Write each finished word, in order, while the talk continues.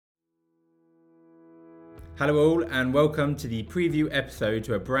Hello all and welcome to the preview episode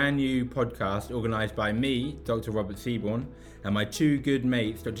to a brand new podcast organised by me, Dr. Robert Seaborn, and my two good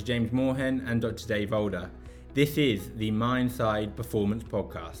mates, Dr. James Moorhen and Dr. Dave Older. This is the Mindside Performance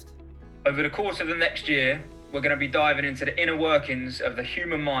Podcast. Over the course of the next year, we're going to be diving into the inner workings of the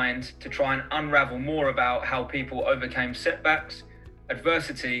human mind to try and unravel more about how people overcame setbacks,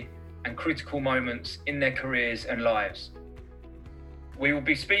 adversity, and critical moments in their careers and lives. We will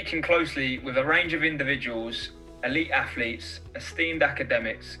be speaking closely with a range of individuals, elite athletes, esteemed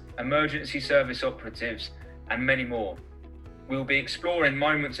academics, emergency service operatives, and many more. We will be exploring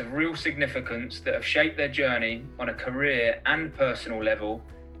moments of real significance that have shaped their journey on a career and personal level,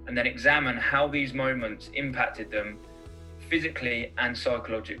 and then examine how these moments impacted them physically and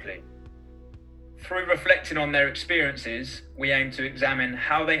psychologically. Through reflecting on their experiences, we aim to examine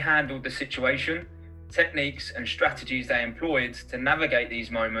how they handled the situation, techniques and strategies they employed to navigate these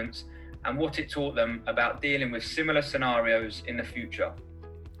moments, and what it taught them about dealing with similar scenarios in the future.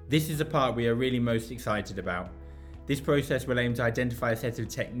 This is the part we are really most excited about. This process will aim to identify a set of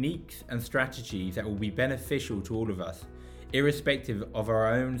techniques and strategies that will be beneficial to all of us, irrespective of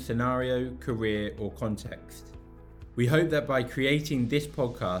our own scenario, career or context. We hope that by creating this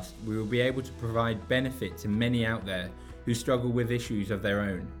podcast, we will be able to provide benefit to many out there who struggle with issues of their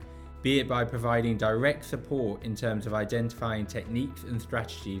own, be it by providing direct support in terms of identifying techniques and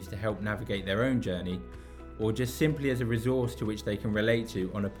strategies to help navigate their own journey, or just simply as a resource to which they can relate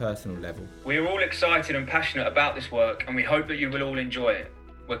to on a personal level. We are all excited and passionate about this work, and we hope that you will all enjoy it.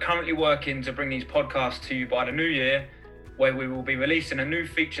 We're currently working to bring these podcasts to you by the new year, where we will be releasing a new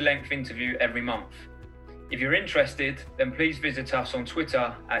feature-length interview every month. If you're interested, then please visit us on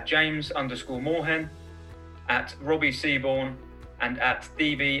Twitter at James_Moorhen, at Robbie Seaborn, and at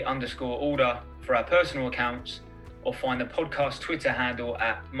DB_Older for our personal accounts, or find the podcast Twitter handle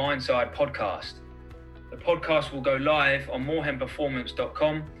at Mindside Podcast. The podcast will go live on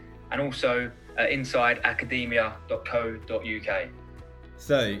moorhenperformance.com and also at insideacademia.co.uk.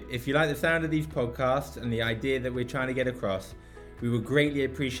 So, if you like the sound of these podcasts and the idea that we're trying to get across, we would greatly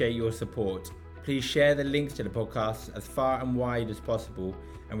appreciate your support. Please share the links to the podcasts as far and wide as possible,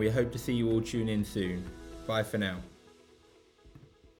 and we hope to see you all tune in soon. Bye for now.